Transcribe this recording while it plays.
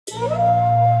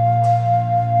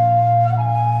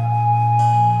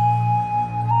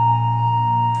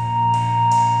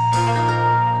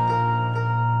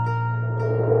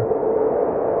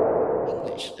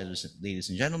ladies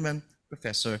and gentlemen,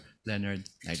 Professor Leonard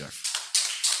Neidorf.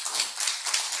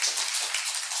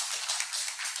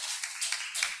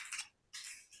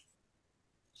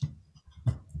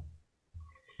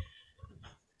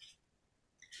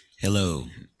 Hello.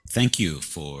 Thank you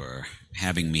for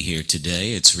having me here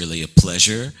today. It's really a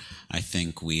pleasure. I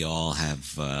think we all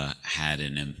have had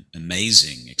an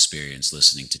amazing experience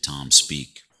listening to Tom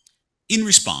speak. In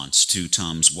response to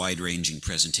Tom's wide-ranging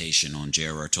presentation on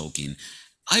J.R.R. Tolkien,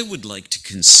 I would like to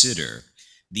consider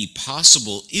the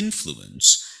possible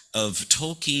influence of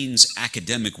Tolkien's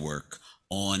academic work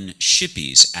on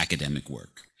Shippey's academic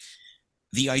work.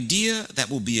 The idea that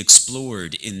will be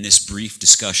explored in this brief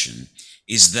discussion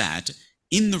is that,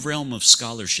 in the realm of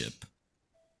scholarship,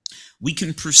 we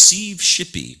can perceive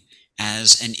Shippey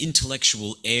as an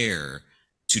intellectual heir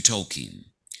to Tolkien,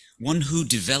 one who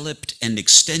developed and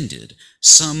extended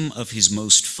some of his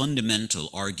most fundamental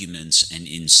arguments and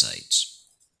insights.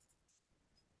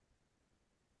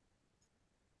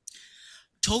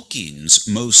 Tolkien's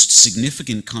most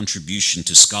significant contribution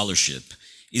to scholarship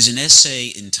is an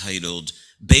essay entitled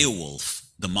Beowulf,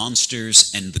 the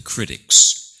Monsters and the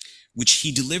Critics, which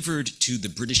he delivered to the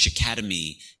British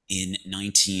Academy in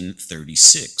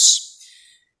 1936.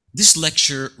 This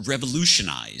lecture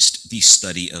revolutionized the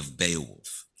study of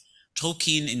Beowulf.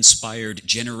 Tolkien inspired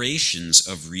generations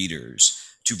of readers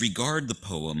to regard the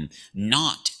poem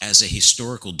not as a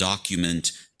historical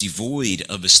document devoid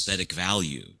of aesthetic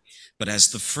value, but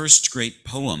as the first great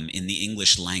poem in the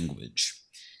English language,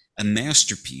 a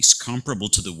masterpiece comparable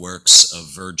to the works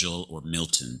of Virgil or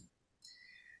Milton.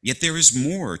 Yet there is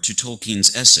more to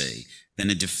Tolkien's essay than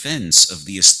a defense of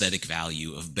the aesthetic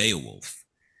value of Beowulf.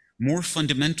 More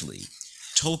fundamentally,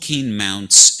 Tolkien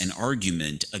mounts an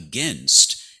argument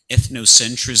against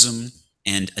ethnocentrism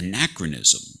and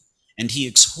anachronism, and he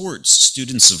exhorts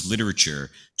students of literature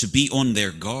to be on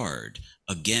their guard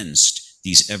against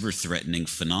these ever-threatening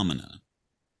phenomena.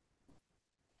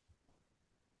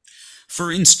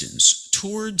 For instance,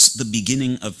 towards the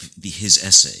beginning of his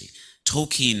essay,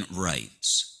 Tolkien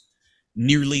writes,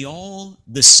 "Nearly all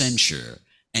the censure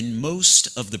and most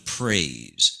of the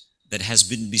praise that has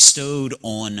been bestowed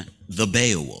on the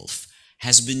Beowulf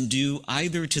has been due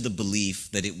either to the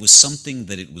belief that it was something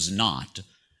that it was not,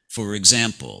 for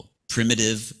example,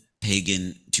 primitive,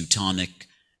 pagan, Teutonic,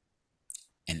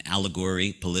 an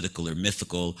allegory, political or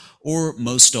mythical, or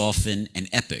most often an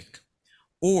epic,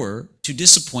 or to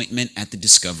disappointment at the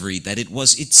discovery that it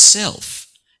was itself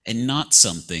and not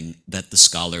something that the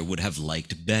scholar would have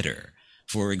liked better.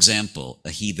 For example,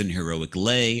 a heathen heroic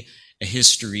lay, a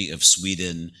history of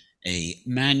Sweden, a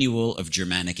manual of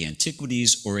Germanic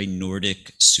antiquities, or a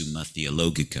Nordic Summa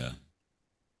Theologica."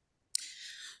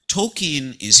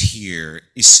 Tolkien is here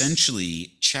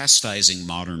essentially chastising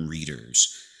modern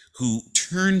readers who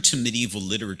turn to medieval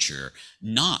literature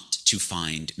not to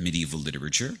find medieval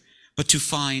literature, but to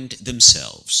find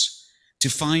themselves, to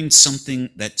find something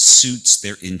that suits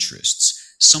their interests,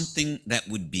 something that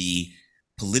would be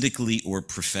politically or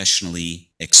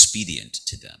professionally expedient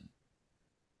to them.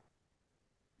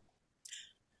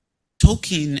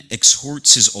 Tolkien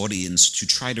exhorts his audience to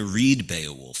try to read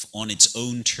Beowulf on its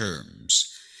own terms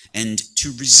and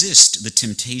to resist the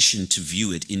temptation to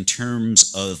view it in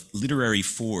terms of literary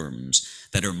forms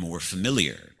that are more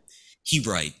familiar. He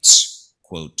writes,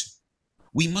 quote,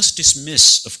 "We must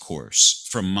dismiss, of course,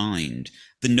 from mind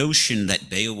the notion that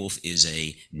Beowulf is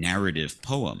a narrative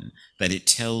poem, that it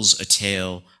tells a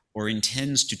tale or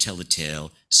intends to tell a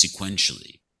tale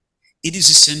sequentially. It is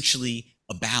essentially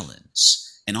a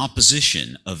balance, an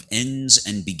opposition of ends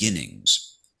and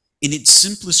beginnings. In its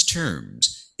simplest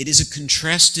terms, it is a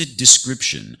contrasted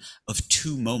description of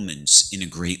two moments in a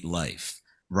great life,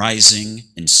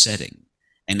 rising and setting,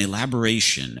 an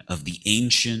elaboration of the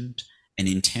ancient and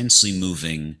intensely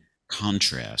moving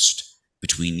contrast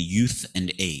between youth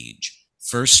and age,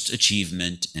 first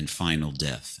achievement and final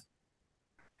death."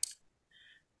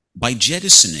 By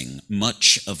jettisoning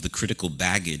much of the critical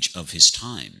baggage of his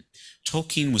time,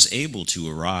 Tolkien was able to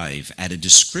arrive at a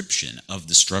description of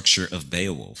the structure of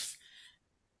Beowulf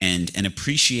and an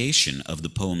appreciation of the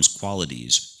poem's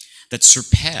qualities that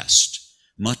surpassed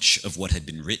much of what had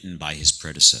been written by his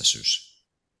predecessors.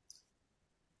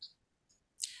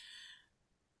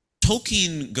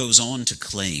 Tolkien goes on to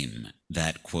claim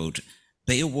that, quote,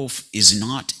 "Beowulf is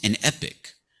not an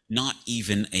epic, not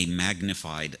even a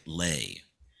magnified lay.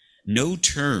 No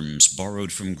terms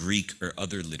borrowed from Greek or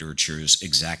other literatures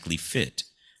exactly fit.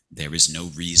 There is no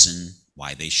reason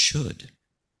why they should."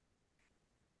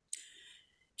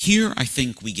 Here, I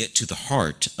think we get to the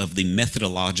heart of the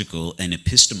methodological and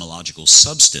epistemological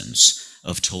substance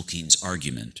of Tolkien's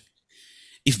argument.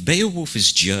 If Beowulf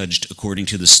is judged according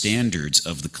to the standards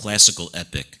of the classical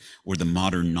epic or the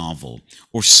modern novel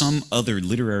or some other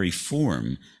literary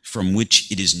form from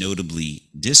which it is notably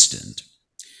distant,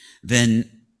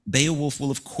 then Beowulf will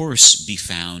of course be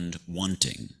found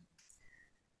wanting.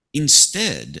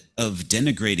 Instead of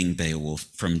denigrating Beowulf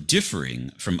from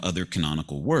differing from other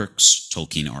canonical works,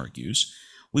 Tolkien argues,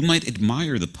 we might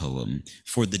admire the poem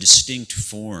for the distinct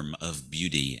form of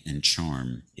beauty and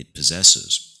charm it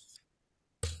possesses.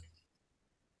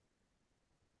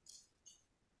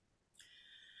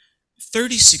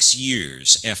 36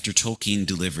 years after Tolkien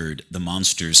delivered The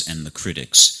Monsters and the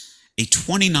Critics, a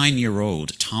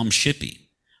 29-year-old Tom Shippey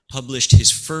published his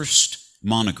first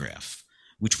monograph,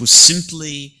 which was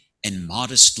simply and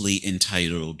modestly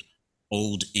entitled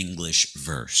Old English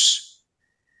Verse.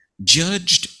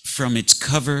 Judged from its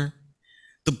cover,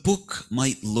 the book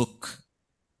might look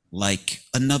like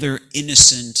another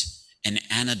innocent and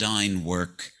anodyne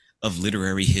work of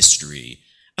literary history,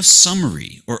 a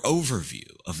summary or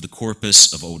overview of the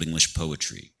corpus of Old English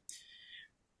poetry.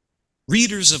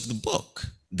 Readers of the book,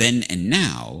 then and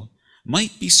now,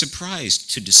 might be surprised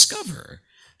to discover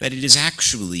that it is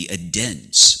actually a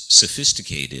dense,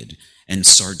 sophisticated, and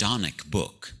sardonic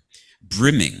book,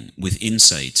 brimming with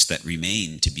insights that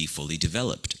remain to be fully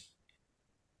developed.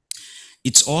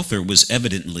 Its author was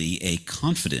evidently a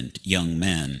confident young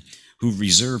man who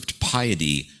reserved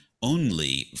piety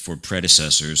only for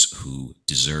predecessors who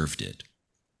deserved it.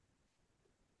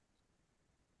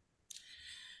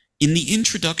 In the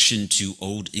introduction to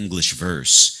Old English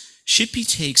Verse, Shippey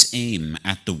takes aim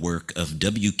at the work of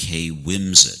W.K.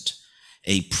 Wimsatt,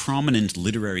 a prominent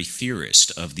literary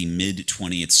theorist of the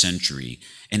mid-20th century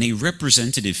and a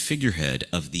representative figurehead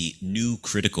of the New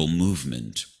Critical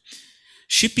Movement.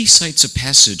 Shippey cites a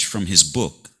passage from his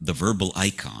book, The Verbal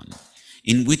Icon,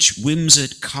 in which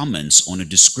Wimsatt comments on a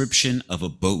description of a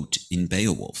boat in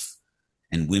Beowulf,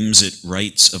 and Wimsatt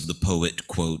writes of the poet,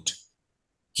 quote,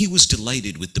 "He was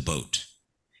delighted with the boat.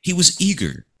 He was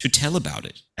eager to tell about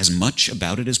it, as much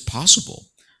about it as possible,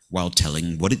 while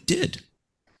telling what it did."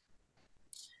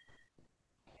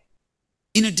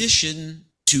 In addition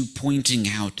to pointing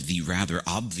out the rather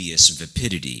obvious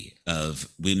vapidity of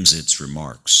Wimsatt's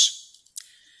remarks,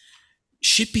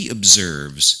 Shippey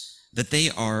observes that they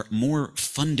are more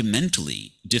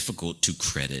fundamentally difficult to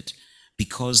credit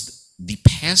because the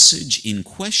passage in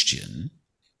question,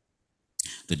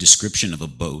 the description of a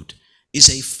boat, is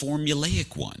a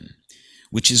formulaic one,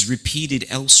 which is repeated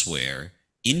elsewhere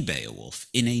in Beowulf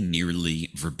in a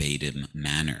nearly verbatim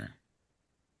manner.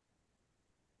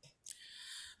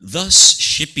 Thus,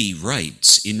 Shippey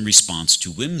writes in response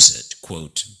to Wimsatt,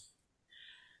 quote,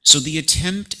 "So the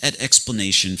attempt at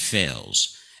explanation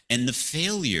fails, and the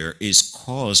failure is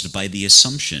caused by the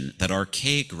assumption that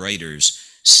archaic writers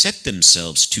set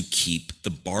themselves to keep the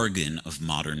bargain of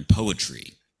modern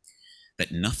poetry,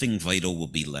 that nothing vital will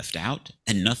be left out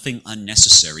and nothing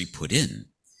unnecessary put in,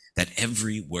 that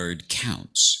every word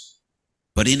counts.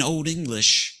 But in Old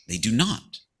English, they do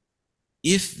not.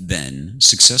 If, then,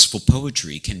 successful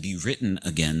poetry can be written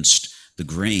against the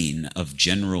grain of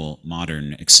general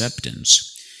modern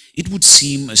acceptance, it would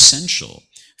seem essential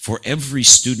for every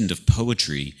student of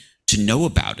poetry to know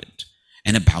about it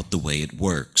and about the way it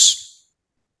works.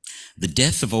 The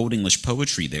death of Old English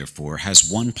poetry, therefore, has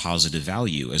one positive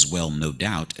value as well, no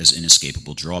doubt, as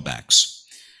inescapable drawbacks.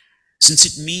 Since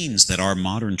it means that our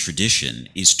modern tradition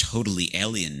is totally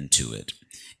alien to it,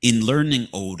 in learning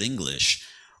Old English,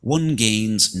 one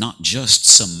gains not just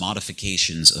some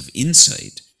modifications of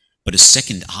insight, but a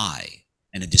second eye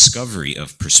and a discovery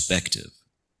of perspective.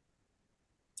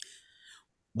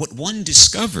 What one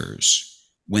discovers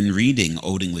when reading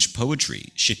Old English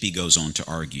poetry, Shippey goes on to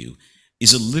argue,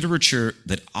 is a literature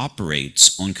that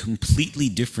operates on completely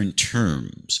different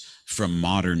terms from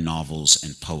modern novels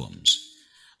and poems.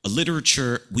 A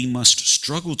literature we must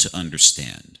struggle to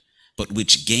understand, but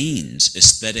which gains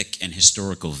aesthetic and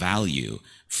historical value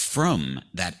from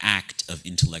that act of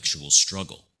intellectual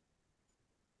struggle.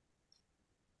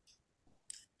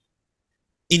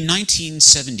 In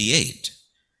 1978,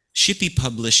 Shippey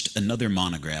published another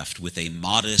monograph with a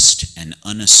modest and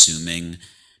unassuming,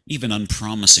 even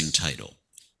unpromising title,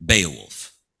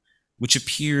 Beowulf, which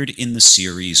appeared in the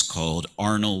series called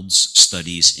Arnold's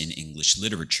Studies in English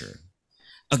Literature.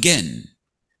 Again,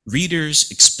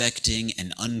 readers expecting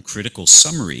an uncritical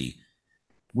summary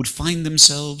would find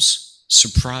themselves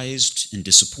surprised and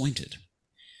disappointed.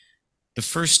 The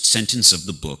first sentence of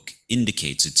the book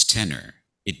indicates its tenor.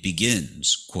 It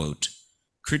begins, quote,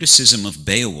 "Criticism of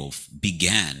Beowulf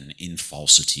began in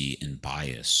falsity and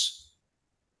bias."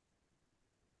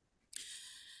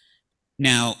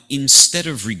 Now, instead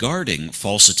of regarding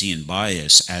falsity and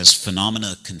bias as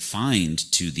phenomena confined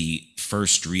to the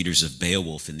first readers of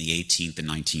Beowulf in the 18th and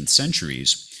 19th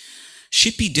centuries,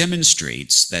 Shippey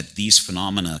demonstrates that these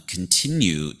phenomena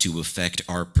continue to affect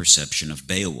our perception of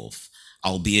Beowulf,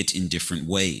 albeit in different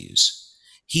ways.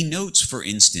 He notes, for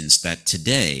instance, that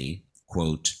today,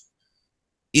 quote,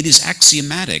 "It is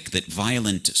axiomatic that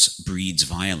violence breeds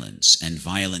violence, and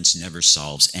violence never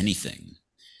solves anything.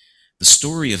 The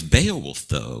story of Beowulf,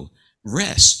 though,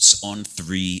 rests on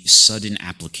 3 sudden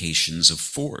applications of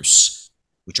force,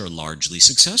 which are largely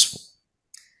successful.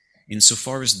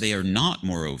 Insofar as they are not,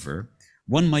 moreover,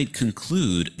 one might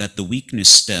conclude that the weakness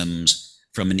stems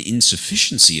from an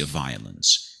insufficiency of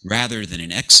violence rather than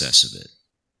an excess of it.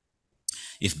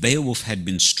 If Beowulf had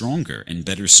been stronger and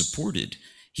better supported,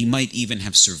 he might even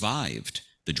have survived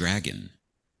the dragon."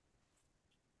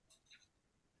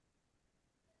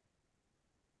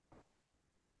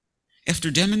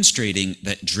 After demonstrating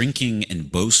that drinking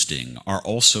and boasting are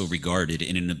also regarded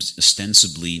in an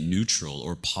ostensibly neutral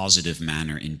or positive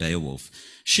manner in Beowulf,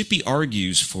 Shippey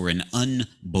argues for an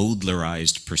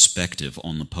un-Baudelarized perspective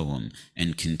on the poem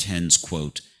and contends,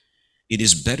 quote, "It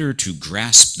is better to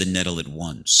grasp the nettle at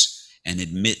once and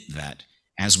admit that,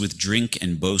 as with drink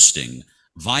and boasting,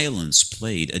 violence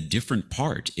played a different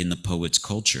part in the poet's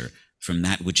culture from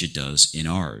that which it does in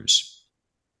ours."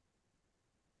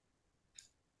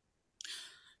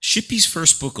 Shippey's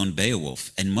first book on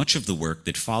Beowulf, and much of the work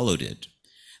that followed it,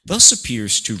 thus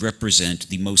appears to represent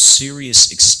the most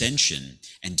serious extension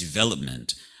and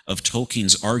development of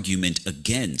Tolkien's argument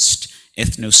against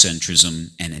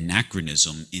ethnocentrism and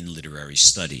anachronism in literary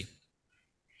study.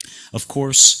 Of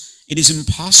course, it is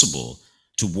impossible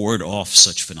to ward off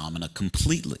such phenomena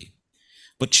completely,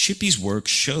 but Shippey's work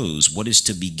shows what is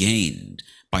to be gained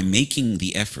by making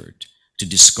the effort to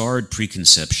discard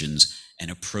preconceptions and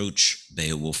approach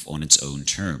Beowulf on its own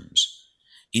terms.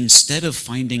 Instead of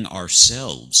finding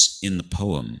ourselves in the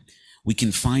poem, we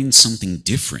can find something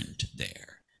different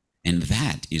there, and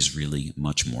that is really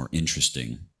much more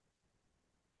interesting.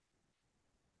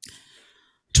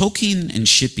 Tolkien and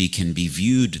Shippey can be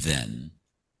viewed, then,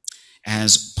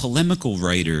 as polemical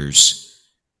writers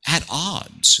at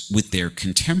odds with their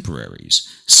contemporaries,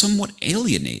 somewhat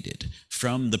alienated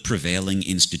from the prevailing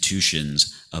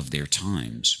institutions of their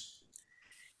times.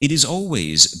 It is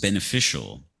always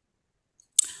beneficial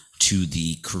to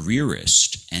the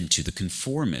careerist and to the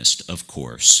conformist, of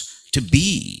course, to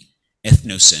be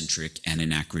ethnocentric and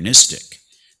anachronistic,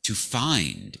 to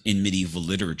find in medieval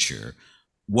literature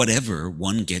whatever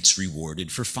one gets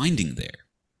rewarded for finding there.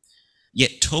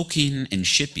 Yet Tolkien and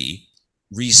Shippey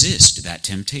resist that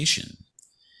temptation.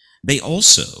 They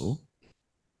also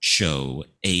show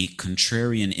a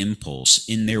contrarian impulse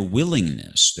in their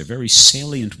willingness, their very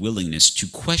salient willingness to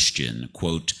question,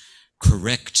 quote,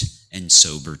 "correct and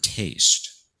sober taste."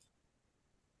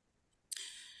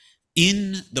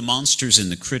 In The Monsters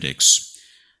and the Critics,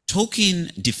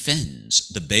 Tolkien defends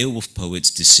the Beowulf poet's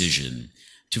decision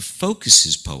to focus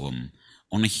his poem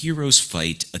on a hero's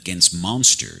fight against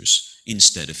monsters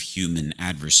instead of human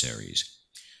adversaries.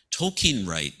 Tolkien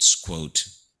writes, quote,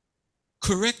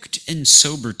 "Correct and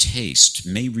sober taste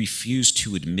may refuse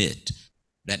to admit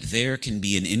that there can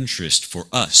be an interest for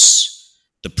us,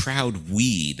 the proud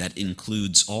we that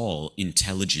includes all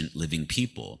intelligent living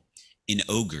people, in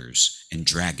ogres and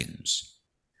dragons.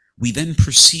 We then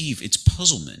perceive its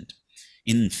puzzlement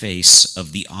in face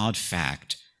of the odd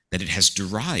fact that it has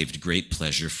derived great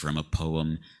pleasure from a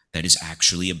poem that is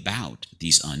actually about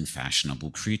these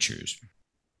unfashionable creatures."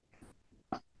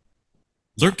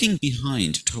 Lurking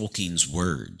behind Tolkien's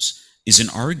words is an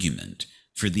argument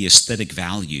for the aesthetic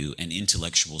value and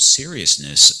intellectual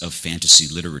seriousness of fantasy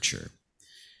literature.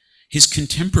 His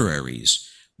contemporaries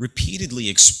repeatedly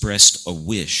expressed a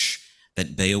wish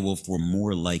that Beowulf were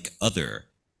more like other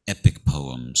epic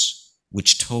poems,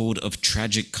 which told of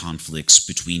tragic conflicts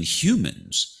between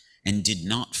humans and did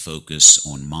not focus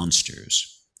on monsters.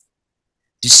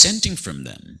 Dissenting from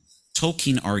them,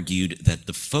 Tolkien argued that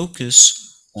the focus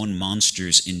on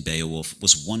monsters in Beowulf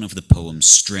was one of the poem's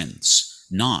strengths,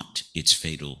 not its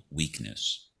fatal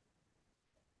weakness.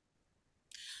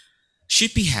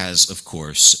 Shippey has, of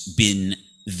course, been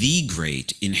the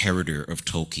great inheritor of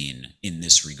Tolkien in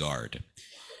this regard.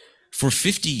 For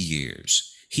 50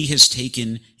 years, he has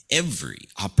taken every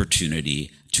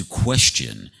opportunity to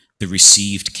question the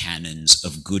received canons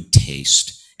of good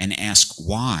taste and ask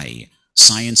why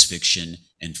science fiction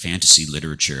and fantasy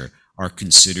literature are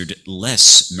considered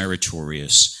less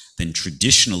meritorious than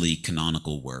traditionally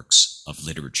canonical works of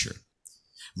literature.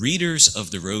 Readers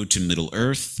of The Road to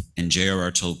Middle-earth and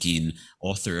J.R.R. Tolkien,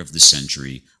 author of the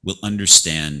century, will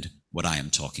understand what I am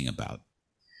talking about.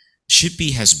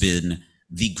 Shippey has been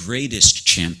the greatest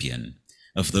champion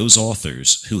of those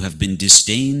authors who have been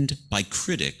disdained by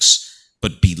critics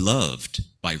but beloved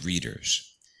by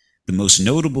readers, the most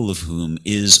notable of whom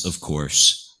is, of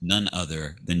course, none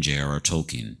other than J.R.R.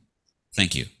 Tolkien.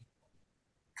 Thank you.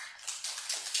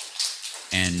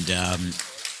 And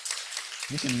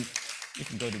you can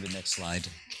go to the next slide.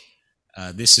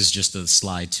 This is just a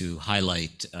slide to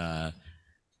highlight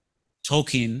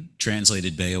Tolkien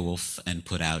translated Beowulf and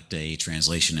put out a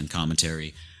translation and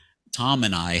commentary. Tom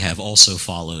and I have also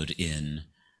followed in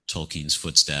Tolkien's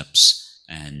footsteps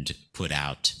and put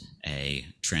out a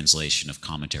translation of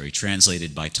commentary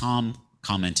translated by Tom,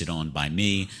 commented on by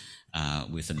me,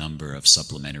 with a number of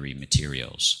supplementary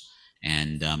materials.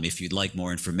 And if you'd like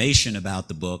more information about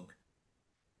the book,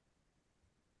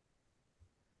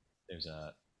 there's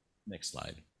a next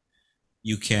slide.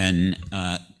 You can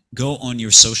go on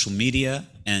your social media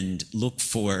and look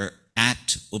for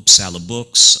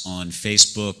 @UppsalaBooks on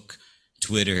Facebook,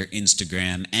 Twitter,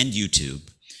 Instagram, and YouTube.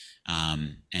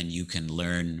 And you can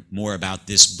learn more about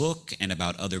this book and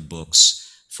about other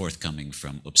books forthcoming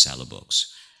from Uppsala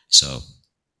Books. So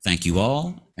thank you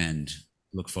all, and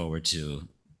look forward to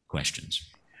questions.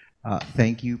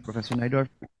 Thank you, Professor Neidorf.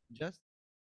 Just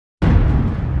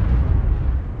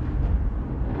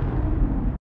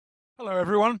Hello,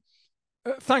 everyone.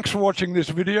 Thanks for watching this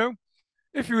video.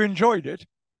 If you enjoyed it,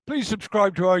 please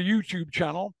subscribe to our YouTube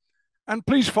channel, and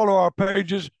please follow our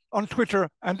pages on Twitter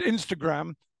and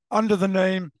Instagram under the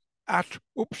name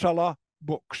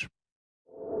 @UppsalaBooks.